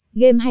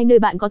Gamehay nơi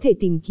bạn có thể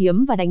tìm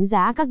kiếm và đánh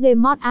giá các game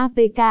mod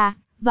APK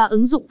và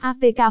ứng dụng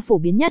APK phổ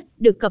biến nhất,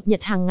 được cập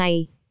nhật hàng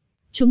ngày.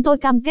 Chúng tôi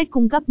cam kết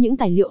cung cấp những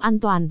tài liệu an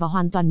toàn và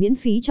hoàn toàn miễn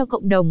phí cho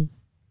cộng đồng.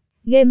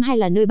 Gamehay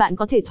là nơi bạn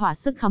có thể thỏa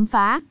sức khám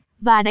phá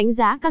và đánh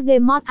giá các game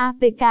mod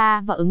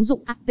APK và ứng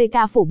dụng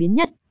APK phổ biến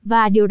nhất,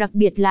 và điều đặc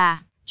biệt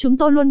là chúng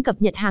tôi luôn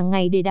cập nhật hàng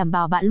ngày để đảm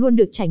bảo bạn luôn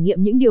được trải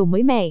nghiệm những điều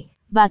mới mẻ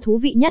và thú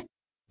vị nhất.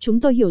 Chúng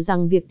tôi hiểu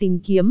rằng việc tìm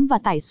kiếm và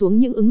tải xuống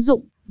những ứng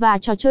dụng và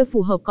trò chơi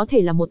phù hợp có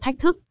thể là một thách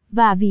thức,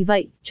 và vì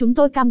vậy, chúng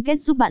tôi cam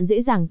kết giúp bạn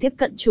dễ dàng tiếp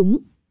cận chúng.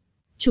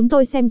 Chúng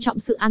tôi xem trọng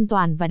sự an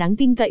toàn và đáng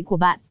tin cậy của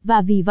bạn,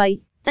 và vì vậy,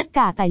 tất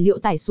cả tài liệu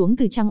tải xuống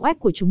từ trang web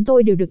của chúng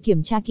tôi đều được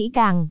kiểm tra kỹ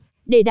càng,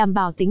 để đảm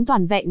bảo tính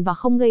toàn vẹn và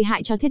không gây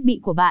hại cho thiết bị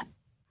của bạn.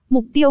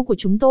 Mục tiêu của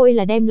chúng tôi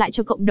là đem lại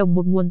cho cộng đồng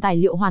một nguồn tài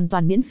liệu hoàn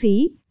toàn miễn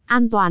phí,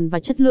 an toàn và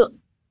chất lượng.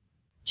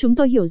 Chúng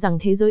tôi hiểu rằng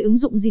thế giới ứng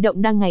dụng di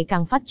động đang ngày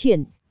càng phát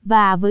triển,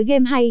 và với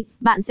Gamehay,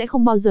 bạn sẽ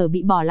không bao giờ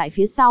bị bỏ lại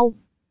phía sau.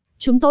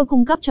 Chúng tôi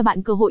cung cấp cho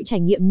bạn cơ hội trải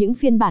nghiệm những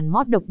phiên bản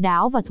mod độc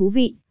đáo và thú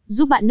vị,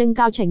 giúp bạn nâng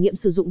cao trải nghiệm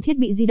sử dụng thiết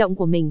bị di động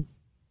của mình.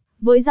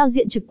 Với giao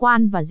diện trực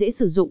quan và dễ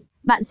sử dụng,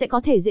 bạn sẽ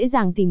có thể dễ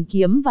dàng tìm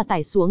kiếm và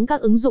tải xuống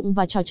các ứng dụng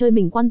và trò chơi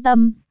mình quan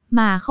tâm,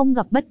 mà không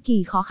gặp bất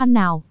kỳ khó khăn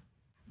nào.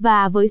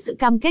 Và với sự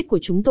cam kết của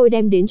chúng tôi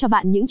đem đến cho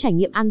bạn những trải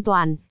nghiệm an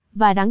toàn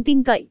và đáng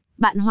tin cậy,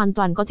 bạn hoàn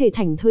toàn có thể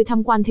thảnh thơi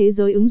tham quan thế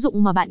giới ứng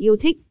dụng mà bạn yêu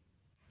thích.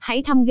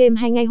 Hãy thăm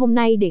Gamehay ngay hôm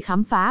nay để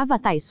khám phá và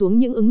tải xuống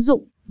những ứng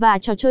dụng và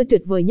trò chơi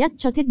tuyệt vời nhất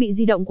cho thiết bị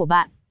di động của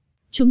bạn.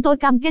 Chúng tôi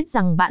cam kết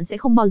rằng bạn sẽ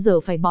không bao giờ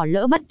phải bỏ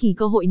lỡ bất kỳ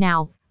cơ hội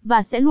nào,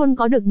 và sẽ luôn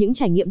có được những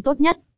trải nghiệm tốt nhất.